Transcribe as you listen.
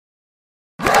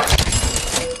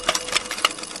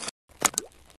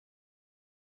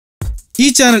ഈ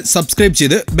channel subscribe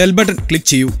ചെയ്ത് bell button click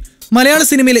ചെയ്യൂ. മലയാള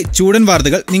സിനിമയിലെ ചൂടൻ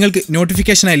വാർത്തകൾ നിങ്ങൾക്ക്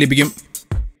നോട്ടിഫിക്കേഷനായി ലഭിക്കും.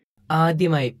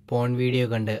 ആദ്യമായി പോൺ വീഡിയോ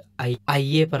കണ്ട്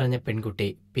അയ്യേ പറഞ്ഞ പെൺകുട്ടി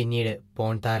പിന്നീട്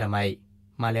പോൺ താരമായി.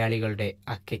 മലയാളികളുടെ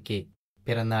അക്കയ്ക്ക്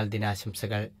പിറന്നാൾ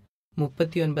ദിനാശംസകൾ.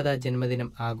 39ാം ജന്മദിനം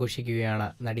ആഘോഷിക്കുകയാണ്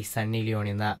നടി സണ്ണി ലിയോൺ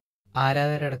ഇന്ന്.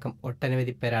 ആരാധകരടക്കം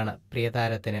ഒട്ടനവധി പേരാണ്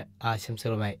പ്രിയതാരത്തിന്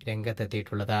ആശംസകളുമായി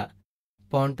രംഗത്തെത്തിയിട്ടുള്ളത്.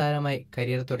 പോൺ താരമായി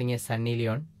കരിയർ തുടങ്ങിയ സണ്ണി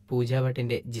ലിയോൺ പൂജ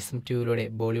ഭട്ടിന്റെ ജിസം 2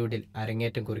 ബോളിവുഡിൽ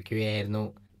അരങ്ങേറ്റം കുറിക്കുകയായിരുന്നു.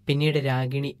 പിന്നീട്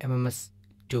രാഗിണി MMS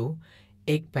 2,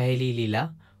 ഏക് പഹലി Leela,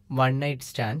 one night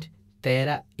stand, തേര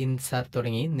InSAR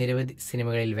തുടങ്ങി നിരവധി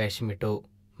സിനിമകളിൽ വേഷമിട്ടു.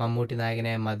 മമ്മൂട്ടി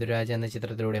നായകനായ മധുരാജ് എന്ന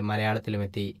ചിത്രത്തിലൂടെ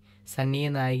മലയാളത്തിലുമെത്തി.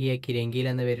 സണ്ണിയെ നായികയാക്കി രംഗീൽ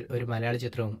എന്ന പേരിൽ ഒരു മലയാള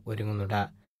ചിത്രവും ഒരുങ്ങുന്നുണ്ട്.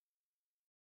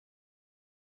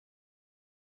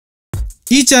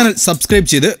 ഈ ചാനൽ സബ്സ്ക്രൈബ്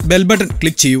ചെയ്ത് ബെൽ ബട്ടൺ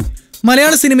ക്ലിക്ക് ചെയ്യൂ.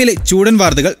 മലയാള സിനിമയിലെ ചൂടൻ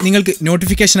വാർത്തകൾ നിങ്ങൾക്ക്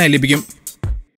നോട്ടിഫിക്കേഷനായി ലഭിക്കും.